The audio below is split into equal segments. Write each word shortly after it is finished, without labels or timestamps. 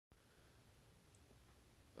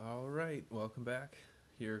Alright, welcome back.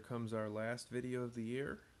 Here comes our last video of the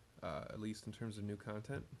year, at least in terms of new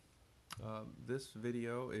content. This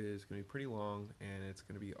video is going to be pretty long, and it's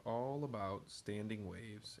going to be all about standing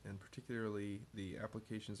waves, and particularly the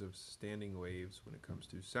applications of standing waves when it comes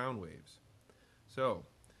to sound waves. So,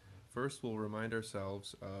 first we'll remind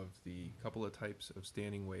ourselves of the couple of types of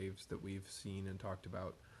standing waves that we've seen and talked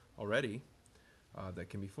about already that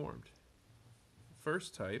can be formed.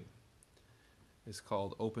 First type is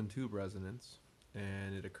called open tube resonance,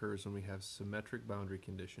 and it occurs when we have symmetric boundary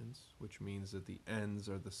conditions, which means that the ends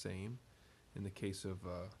are the same. In the case of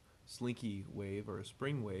a slinky wave or a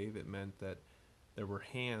spring wave, it meant that there were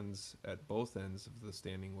hands at both ends of the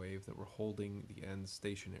standing wave that were holding the ends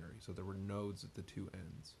stationary, so there were nodes at the two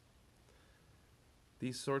ends.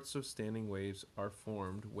 These sorts of standing waves are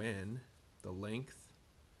formed when the length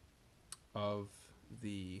of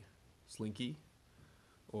the slinky,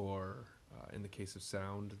 or in the case of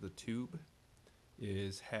sound, the tube,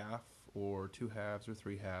 is half or 2 halves or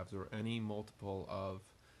 3 halves or any multiple of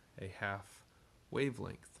a half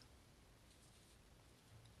wavelength.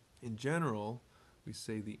 In general, we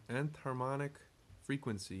say the nth harmonic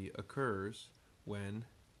frequency occurs when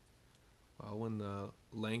the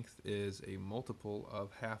length is a multiple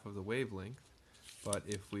of half of the wavelength. But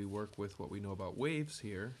if we work with what we know about waves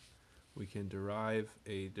here, we can derive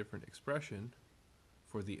a different expression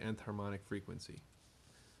for the nth harmonic frequency.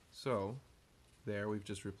 So there we've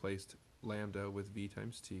just replaced lambda with v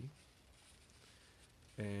times t,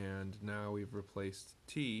 and now we've replaced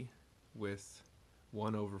t with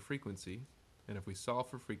 1 over frequency, and if we solve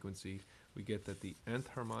for frequency, we get that the nth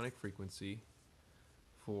harmonic frequency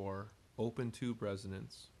for open tube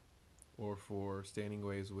resonance, or for standing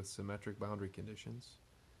waves with symmetric boundary conditions,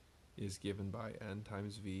 is given by n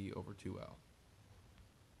times v over 2l.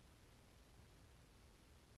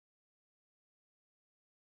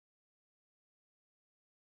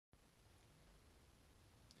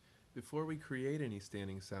 Before we create any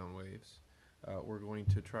standing sound waves, we're going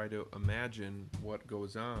to try to imagine what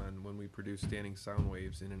goes on when we produce standing sound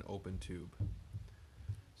waves in an open tube.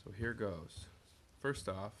 So here goes. First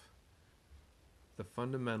off, the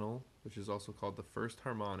fundamental, which is also called the first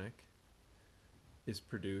harmonic, is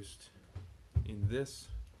produced in this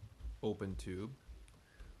open tube.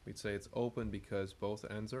 We'd say it's open because both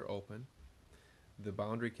ends are open. The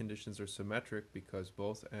boundary conditions are symmetric because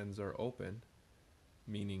both ends are open,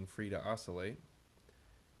 meaning free to oscillate,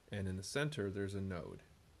 and in the center there's a node.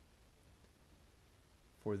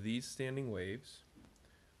 For these standing waves,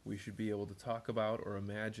 we should be able to talk about or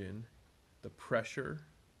imagine the pressure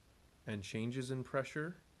and changes in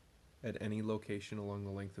pressure at any location along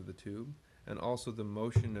the length of the tube, and also the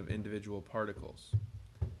motion of individual particles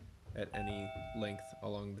at any length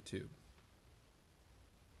along the tube.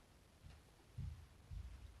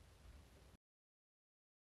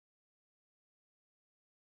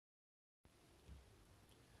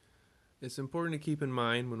 It's important to keep in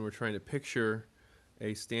mind when we're trying to picture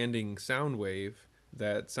a standing sound wave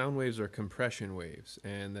that sound waves are compression waves,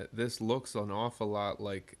 and that this looks an awful lot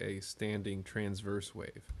like a standing transverse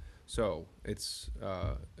wave. So it's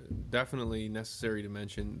definitely necessary to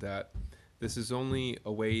mention that this is only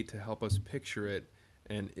a way to help us picture it,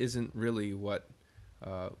 and isn't really what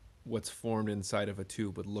what's formed inside of a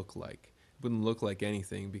tube would look like. It wouldn't look like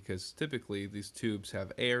anything, because typically these tubes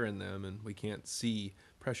have air in them and we can't see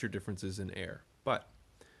pressure differences in air. But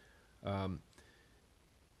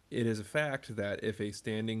it is a fact that if a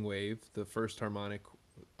standing wave, the first harmonic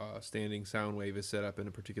standing sound wave, is set up in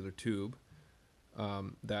a particular tube,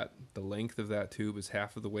 that the length of that tube is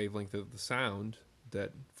half of the wavelength of the sound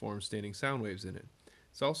that forms standing sound waves in it.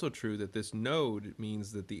 It's also true that this node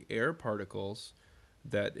means that the air particles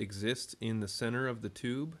that exist in the center of the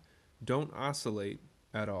tube don't oscillate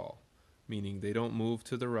at all, meaning they don't move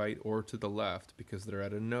to the right or to the left because they're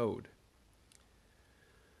at a node.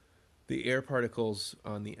 The air particles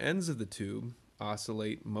on the ends of the tube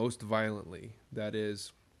oscillate most violently. That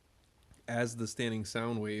is, as the standing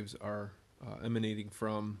sound waves are emanating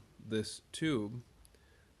from this tube,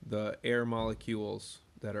 the air molecules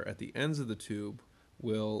that are at the ends of the tube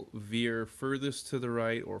will veer furthest to the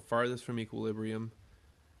right or farthest from equilibrium,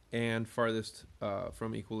 and farthest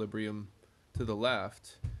from equilibrium to the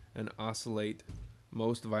left, and oscillate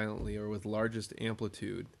most violently or with largest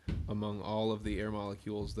amplitude among all of the air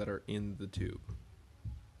molecules that are in the tube.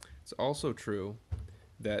 It's also true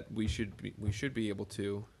that we should be able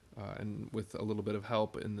to, and with a little bit of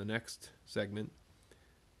help in the next segment,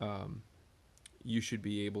 you should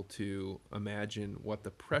be able to imagine what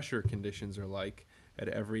the pressure conditions are like at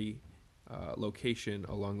every location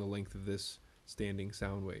along the length of this standing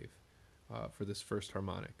sound wave. for this first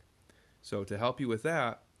harmonic. So to help you with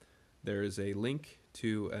that, there is a link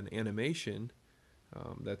to an animation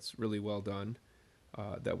that's really well done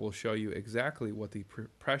that will show you exactly what the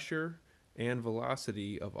pressure and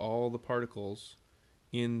velocity of all the particles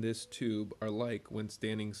in this tube are like when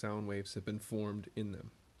standing sound waves have been formed in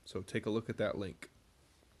them. So take a look at that link.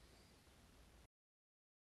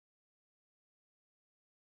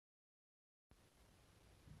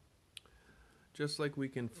 Just like we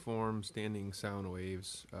can form standing sound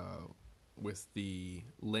waves with the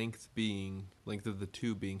length of the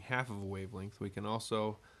tube being half of a wavelength, we can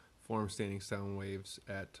also form standing sound waves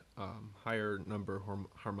at higher number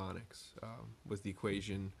harmonics with the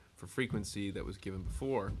equation for frequency that was given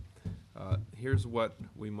before. Here's what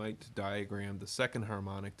we might diagram the second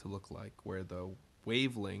harmonic to look like, where the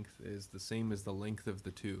wavelength is the same as the length of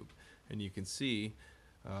the tube. And you can see,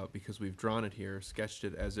 because we've drawn it here, sketched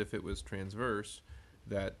it as if it was transverse,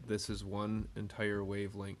 that this is one entire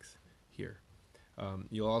wavelength here.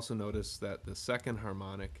 You'll also notice that the second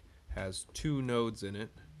harmonic has two nodes in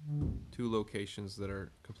it, two locations that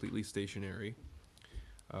are completely stationary.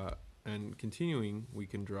 And continuing, we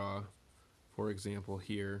can draw, for example,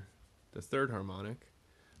 here, the third harmonic,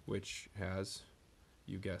 which has,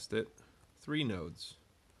 you guessed it, three nodes.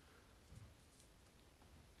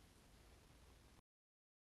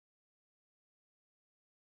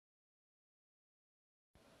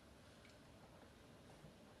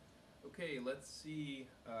 Okay, let's see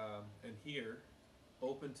and hear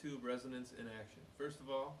open tube resonance in action. First of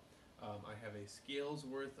all, I have a scale's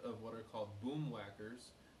worth of what are called boom whackers.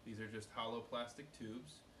 These are just hollow plastic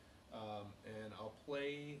tubes. And I'll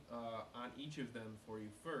play on each of them for you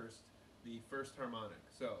first, the first harmonic.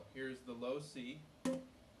 So here's the low C,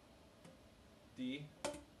 D,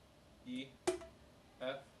 E,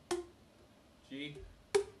 F, G,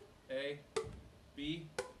 A, B,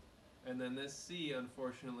 and then this C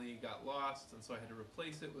unfortunately got lost, and so I had to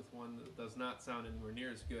replace it with one that does not sound anywhere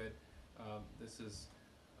near as good. This is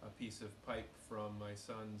a piece of pipe from my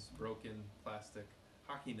son's broken plastic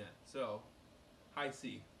hockey net. So, high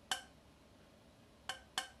C.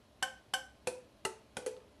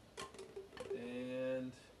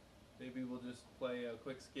 And maybe we'll just play a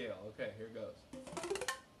quick scale. Okay, here it goes.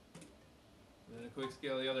 And then a quick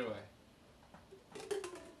scale the other way.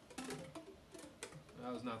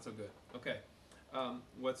 That was not so good. Okay.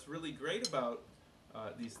 What's really great about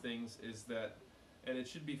these things is that, and it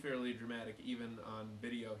should be fairly dramatic even on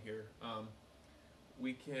video here,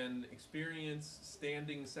 we can experience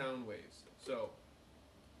standing sound waves. So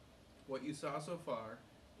what you saw so far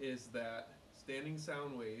is that standing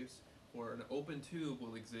sound waves for an open tube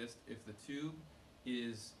will exist if the tube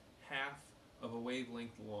is half of a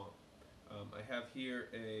wavelength long. I have here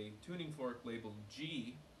a tuning fork labeled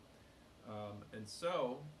G, and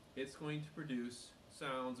so it's going to produce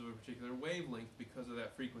sounds of a particular wavelength because of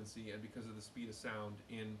that frequency and because of the speed of sound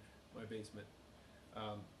in my basement.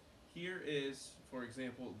 Here is, for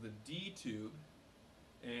example, the D tube,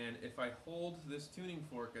 and if I hold this tuning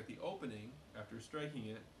fork at the opening after striking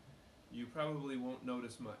it, you probably won't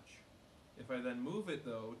notice much. If I then move it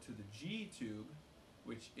though to the G tube,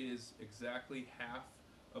 which is exactly half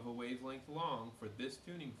of a wavelength long for this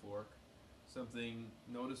tuning fork, something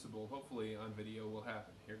noticeable, hopefully on video, will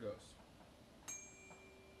happen. Here goes.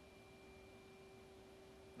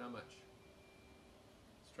 Not much.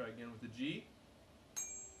 Let's try again with the G.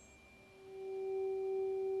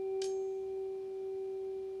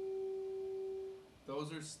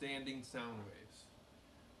 Those are standing sound waves.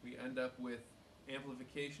 We end up with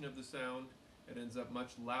amplification of the sound. It ends up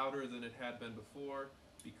much louder than it had been before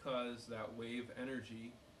because that wave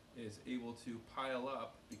energy is able to pile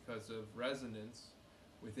up because of resonance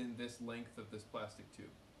within this length of this plastic tube.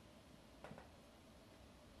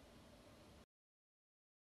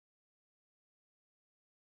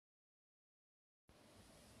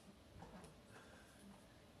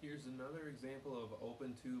 Here's another example of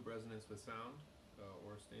open tube resonance with sound,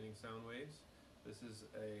 or standing sound waves. This is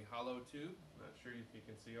a hollow tube. Not sure if you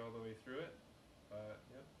can see all the way through it, but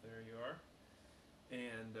yep, there you are.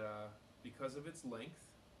 And because of its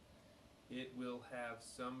length, it will have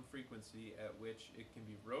some frequency at which it can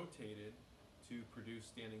be rotated to produce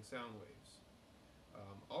standing sound waves.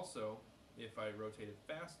 Also, if I rotate it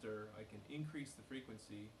faster, I can increase the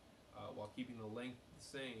frequency while keeping the length the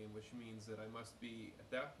same, which means that I must be, at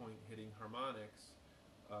that point, hitting harmonics,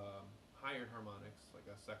 higher harmonics, like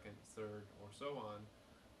a second, third, or so on,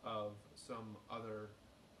 of some other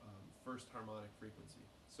first harmonic frequency.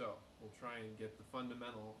 So, we'll try and get the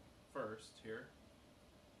fundamental first here.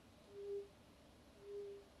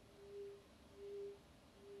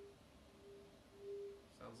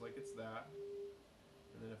 sounds like it's that.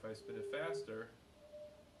 And then if I spin it faster,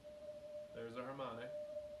 there's a harmonic.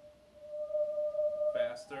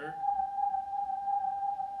 Faster.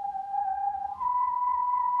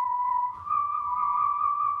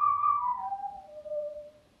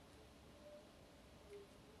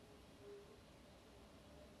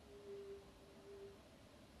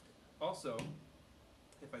 Also,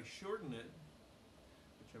 if I shorten it,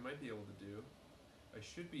 which I might be able to do, I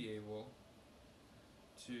should be able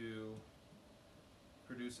to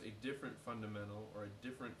produce a different fundamental or a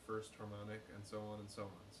different first harmonic, and so on and so on.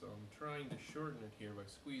 So I'm trying to shorten it here by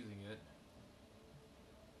squeezing it.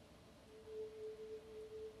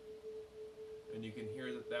 And you can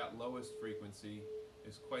hear that that lowest frequency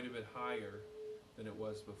is quite a bit higher than it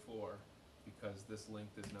was before, because this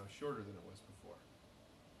length is now shorter than it was before.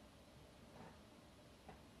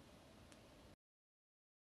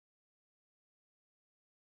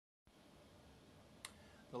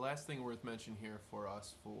 The last thing worth mentioning here for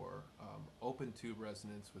us for open tube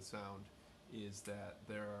resonance with sound is that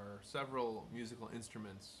there are several musical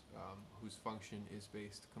instruments whose function is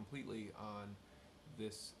based completely on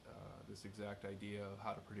this exact idea of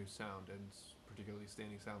how to produce sound, and particularly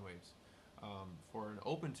standing sound waves. For an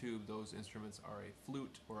open tube, those instruments are a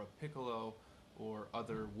flute or a piccolo or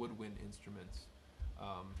other woodwind instruments.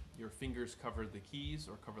 Your fingers cover the keys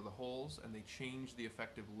or cover the holes, and they change the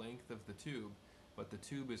effective length of the tube, but the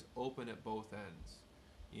tube is open at both ends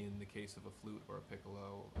in the case of a flute or a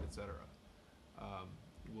piccolo, etc.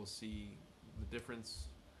 We'll see the difference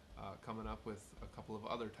coming up with a couple of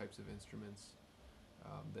other types of instruments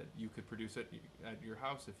that you could produce at your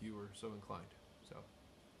house if you were so inclined. So.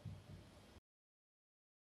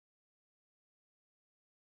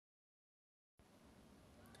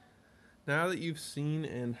 Now that you've seen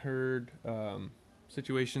and heard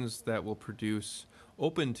situations that will produce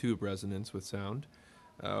open tube resonance with sound,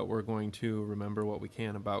 we're going to remember what we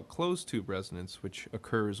can about closed tube resonance, which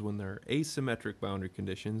occurs when there are asymmetric boundary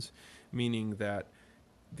conditions, meaning that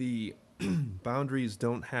the boundaries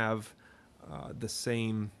don't have the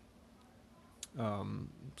same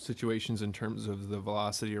situations in terms of the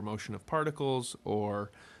velocity or motion of particles or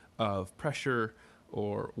of pressure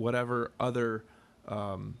or whatever other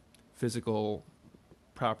physical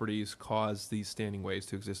properties cause these standing waves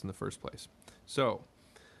to exist in the first place. So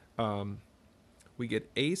we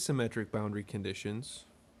get asymmetric boundary conditions,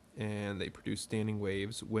 and they produce standing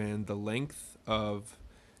waves when the length of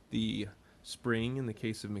the spring, in the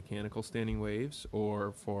case of mechanical standing waves,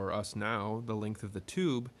 or for us now, the length of the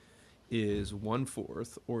tube, is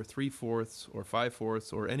 1/4 or 3/4 or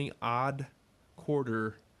 5/4 or any odd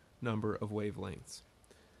quarter number of wavelengths.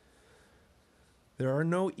 There are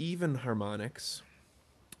no even harmonics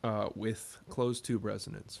with closed tube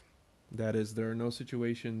resonance. That is, there are no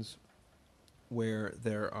situations where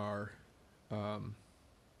there are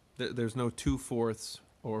there's no 2/4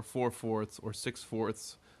 or 4/4 or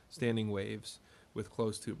 6/4 standing waves with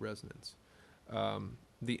closed tube resonance.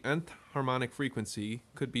 The nth harmonic frequency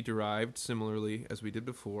could be derived similarly as we did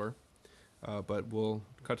before, but we'll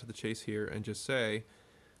cut to the chase here and just say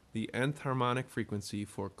the nth harmonic frequency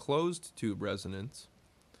for closed tube resonance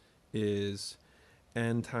is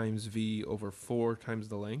n times v over 4 times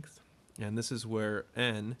the length, and this is where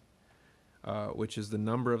n, which is the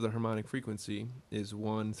number of the harmonic frequency, is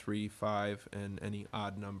 1, 3, 5, and any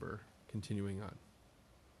odd number continuing on.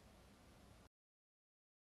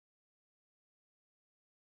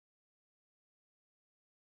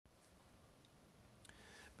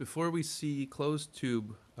 Before we see closed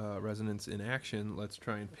tube resonance in action, let's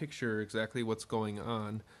try and picture exactly what's going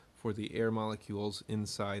on for the air molecules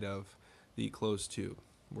inside of the closed tube.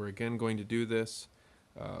 We're again going to do this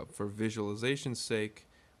for visualization's sake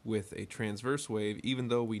with a transverse wave, even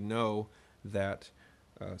though we know that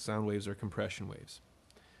sound waves are compression waves.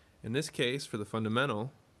 In this case, for the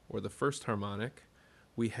fundamental, or the first harmonic,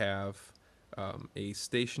 we have a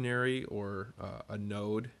stationary or a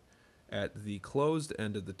node at the closed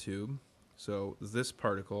end of the tube. So this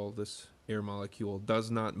particle, this air molecule,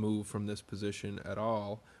 does not move from this position at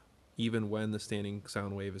all, even when the standing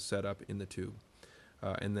sound wave is set up in the tube.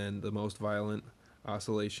 And then the most violent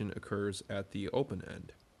oscillation occurs at the open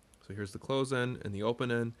end. So here's the closed end and the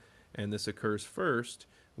open end, and this occurs first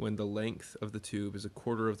when the length of the tube is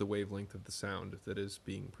 1/4 of the wavelength of the sound that is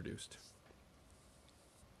being produced.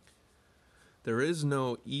 There are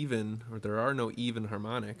no even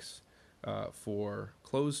harmonics for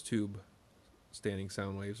closed tube standing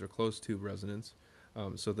sound waves or closed tube resonance.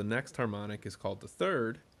 So the next harmonic is called the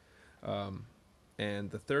third,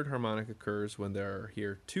 and the third harmonic occurs when there are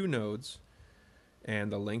here 2 nodes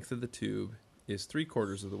and the length of the tube is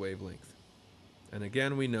 3/4 of the wavelength. And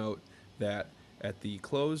again, we note that at the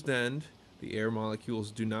closed end, the air molecules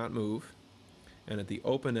do not move, and at the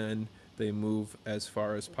open end, they move as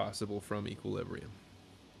far as possible from equilibrium.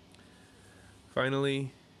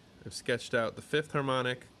 Finally, I've sketched out the fifth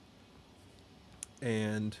harmonic,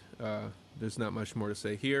 and there's not much more to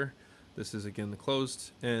say here. This is again the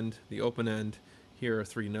closed end, the open end. Here are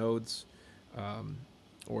three nodes,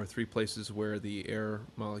 or three places where the air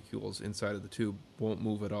molecules inside of the tube won't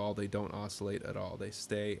move at all. They don't oscillate at all. They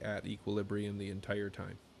stay at equilibrium the entire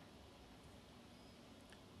time.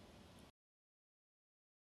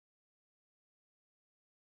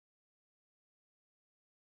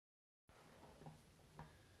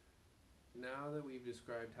 Now that we've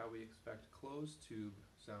described how we expect closed tube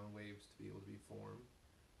sound waves to be able to be formed,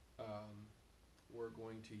 we're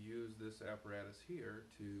going to use this apparatus here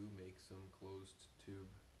to make some closed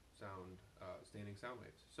tube sound, standing sound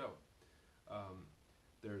waves. So,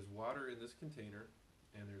 there's water in this container,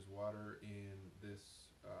 and there's water in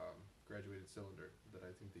this graduated cylinder that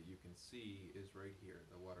I think that you can see is right here,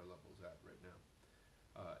 the water level's at right now.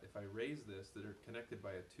 If I raise this, they're connected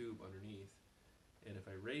by a tube underneath, and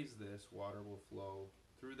if I raise this, water will flow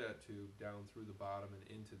through that tube, down through the bottom and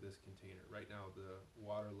into this container. Right now the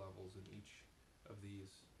water levels in each of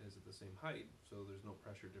these is at the same height, so there's no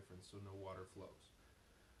pressure difference, so no water flows.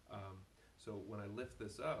 So when I lift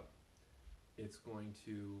this up, it's going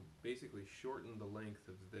to basically shorten the length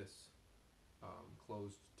of this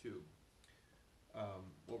closed tube.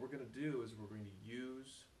 What we're going to do is we're going to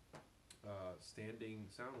use standing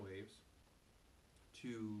sound waves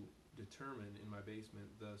to determine in my basement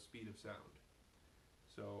the speed of sound.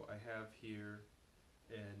 So I have here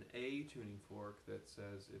an A tuning fork that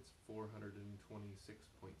says it's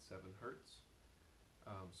 426.7 hertz.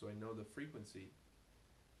 So I know the frequency,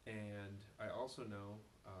 and I also know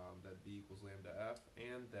that B equals lambda F,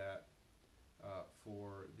 and that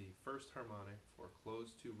for the first harmonic for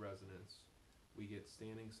closed tube resonance, we get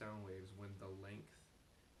standing sound waves when the length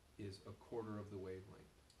is a quarter of the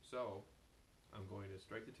wavelength. So I'm going to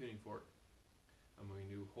strike the tuning fork, I'm going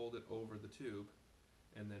to hold it over the tube,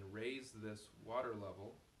 and then raise this water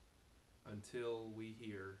level until we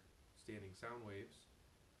hear standing sound waves,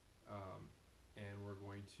 and we're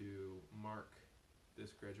going to mark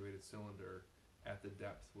this graduated cylinder at the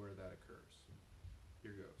depth where that occurs.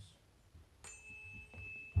 Here goes.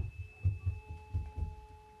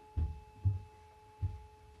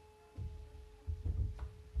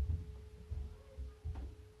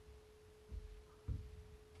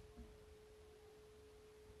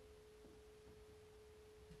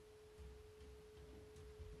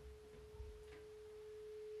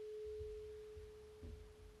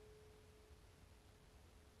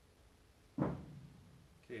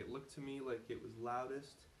 Okay, it looked to me like it was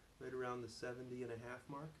loudest right around the 70.5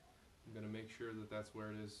 mark. I'm going to make sure that that's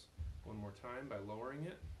where it is one more time by lowering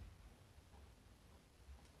it.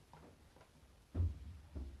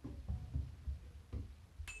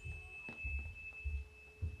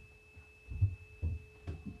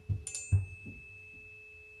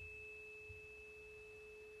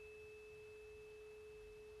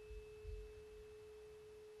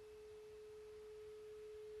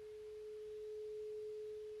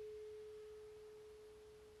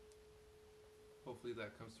 Hopefully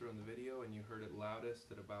that comes through on the video and you heard it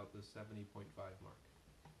loudest at about the 70.5 mark.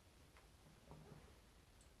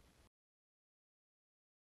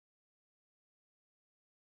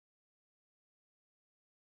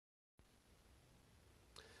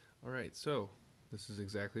 Alright, so this is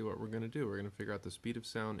exactly what we're going to do. We're going to figure out the speed of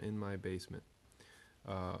sound in my basement.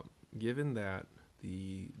 Given that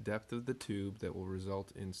the depth of the tube that will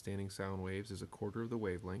result in standing sound waves is a quarter of the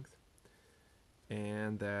wavelength,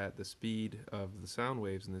 and that the speed of the sound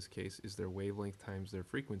waves in this case is their wavelength times their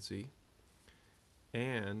frequency,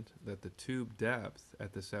 and that the tube depth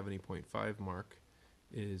at the 70.5 mark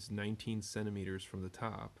is 19 centimeters from the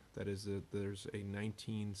top. That is, there's a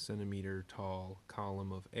 19 centimeter tall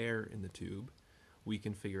column of air in the tube. We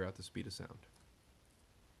can figure out the speed of sound.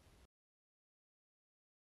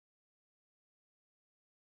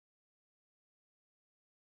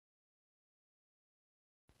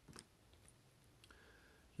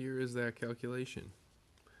 Here is that calculation.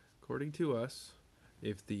 According to us,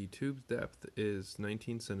 if the tube's depth is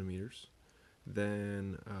 19 centimeters,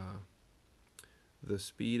 then the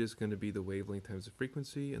speed is going to be the wavelength times the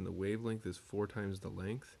frequency, and the wavelength is 4 times the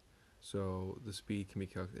length. So the speed can be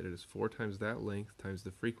calculated as 4 times that length times the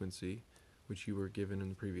frequency, which you were given in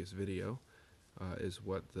the previous video, is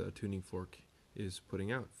what the tuning fork is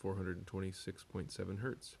putting out, 426.7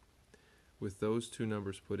 hertz. With those two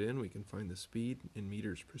numbers put in, we can find the speed in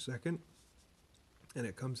meters per second. and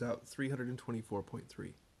it comes out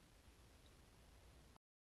 324.3.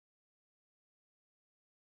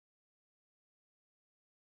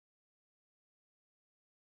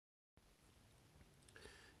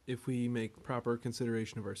 If we make proper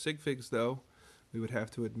consideration of our sig figs, though, we would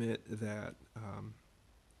have to admit that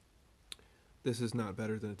this is not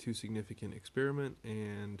better than a too significant experiment,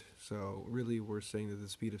 and so really we're saying that the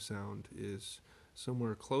speed of sound is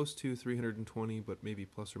somewhere close to 320, but maybe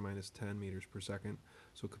plus or minus 10 meters per second,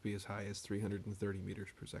 so it could be as high as 330 meters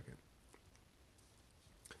per second.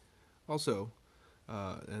 Also,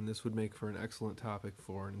 and this would make for an excellent topic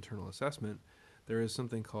for an internal assessment, there is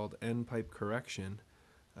something called end-pipe correction,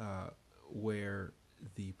 where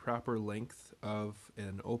the proper length of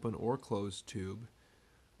an open or closed tube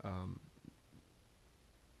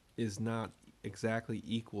is not exactly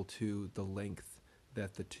equal to the length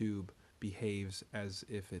that the tube behaves as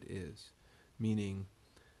if it is. Meaning,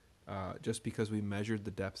 just because we measured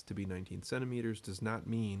the depth to be 19 centimeters does not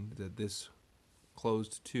mean that this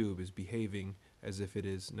closed tube is behaving as if it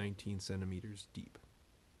is 19 centimeters deep.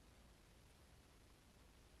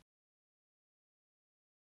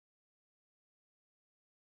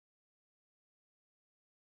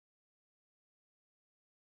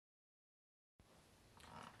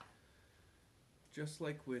 Just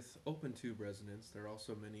like with open tube resonance, there are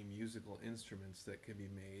also many musical instruments that can be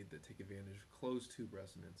made that take advantage of closed tube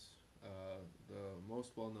resonance. The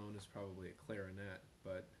most well known is probably a clarinet,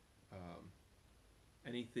 but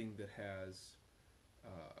anything that has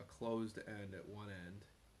a closed end at one end,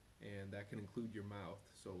 and that can include your mouth,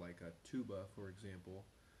 so like a tuba, for example,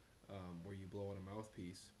 where you blow on a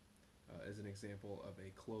mouthpiece, is an example of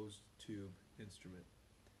a closed tube instrument.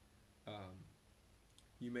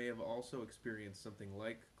 You may have also experienced something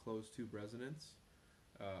like closed tube resonance.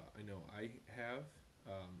 I know I have.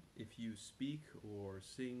 If you speak or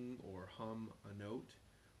sing or hum a note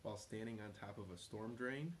while standing on top of a storm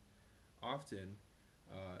drain, often,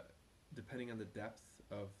 depending on the depth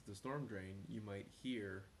of the storm drain, you might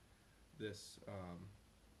hear this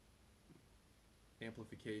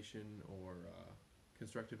amplification or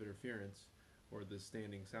constructive interference, or the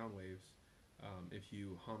standing sound waves, if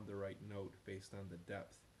you hum the right note based on the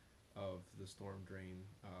depth of the storm drain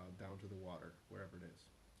down to the water, wherever it is.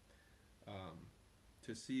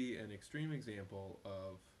 To see an extreme example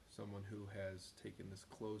of someone who has taken this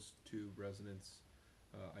closed tube resonance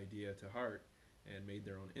idea to heart and made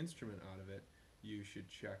their own instrument out of it, you should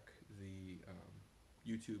check the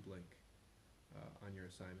YouTube link on your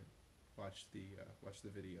assignment. Watch the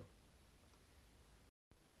video.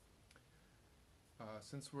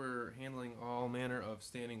 Since we're handling all manner of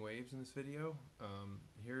standing waves in this video,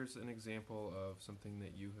 here's an example of something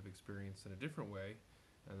that you have experienced in a different way,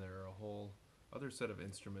 and there are a whole other set of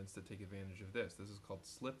instruments that take advantage of this. This is called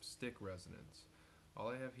slip-stick resonance. All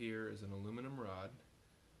I have here is an aluminum rod,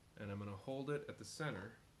 and I'm going to hold it at the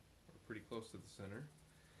center, or pretty close to the center,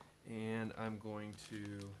 and I'm going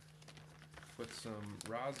to put some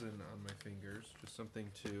rosin on my fingers, just something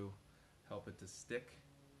to help it to stick.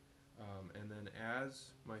 And then as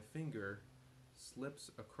my finger slips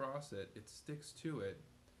across it, it sticks to it,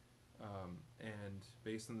 and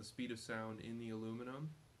based on the speed of sound in the aluminum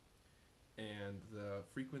and the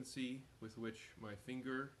frequency with which my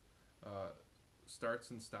finger starts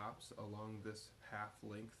and stops along this half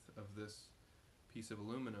length of this piece of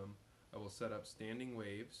aluminum, I will set up standing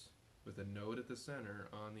waves with a node at the center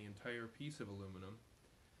on the entire piece of aluminum.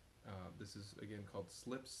 This is again called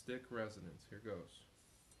slip-stick resonance. Here goes.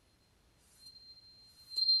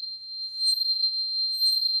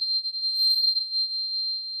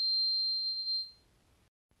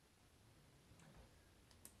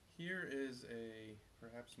 Here is a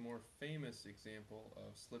perhaps more famous example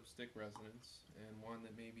of slip-stick resonance, and one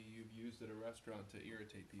that maybe you've used at a restaurant to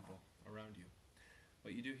irritate people around you.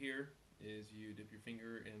 What you do here is you dip your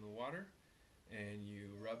finger in the water and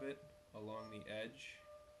you rub it along the edge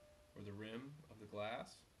or the rim of the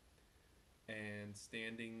glass, and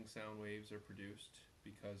standing sound waves are produced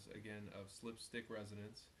because, again, of slip-stick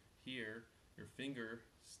resonance. Here, your finger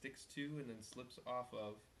sticks to and then slips off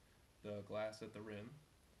of the glass at the rim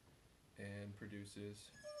and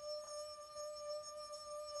produces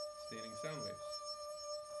standing sound waves.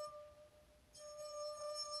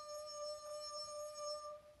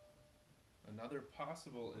 Another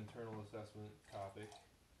possible internal assessment topic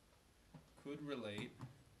could relate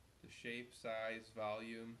the shape, size,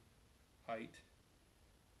 volume, height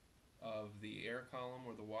of the air column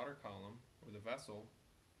or the water column or the vessel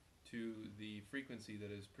to the frequency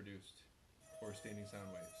that is produced for standing sound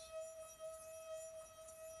waves.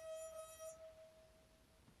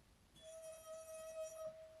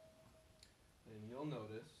 And you'll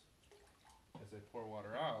pour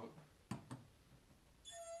water out, that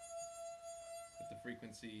the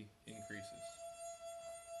frequency increases.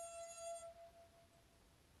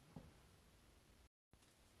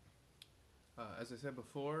 As I said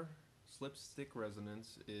before, slipstick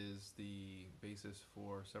resonance is the basis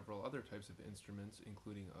for several other types of instruments,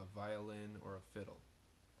 including a violin or a fiddle.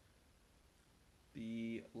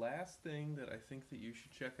 The last thing that I think that you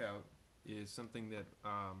should check out is something that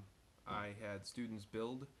I had students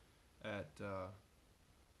build at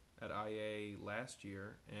IA last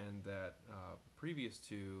year, and that previous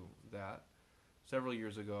to that, several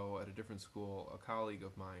years ago at a different school, a colleague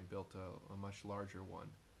of mine built a much larger one.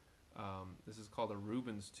 This is called a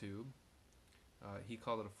Rubens tube. He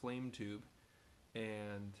called it a flame tube,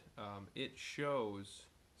 and it shows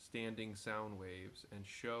standing sound waves and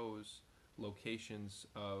shows locations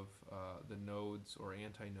of the nodes or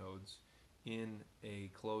antinodes in a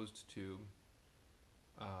closed tube.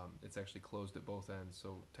 It's actually closed at both ends,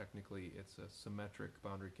 so technically it's a symmetric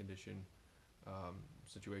boundary condition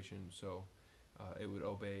situation, so it would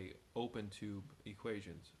obey open tube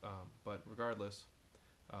equations. But regardless,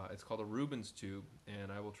 it's called a Rubens tube,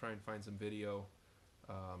 and I will try and find some video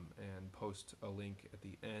and post a link at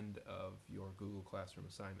the end of your Google Classroom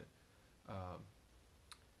assignment.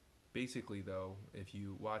 Basically, though, if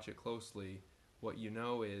you watch it closely, what you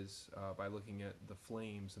know is, by looking at the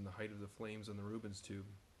flames and the height of the flames on the Rubens tube,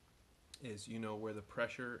 is you know where the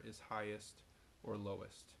pressure is highest or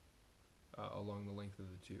lowest along the length of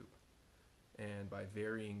the tube. And by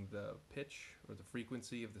varying the pitch or the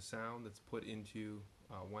frequency of the sound that's put into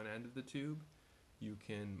one end of the tube, you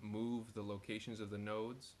can move the locations of the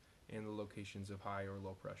nodes and the locations of high or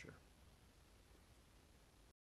low pressure.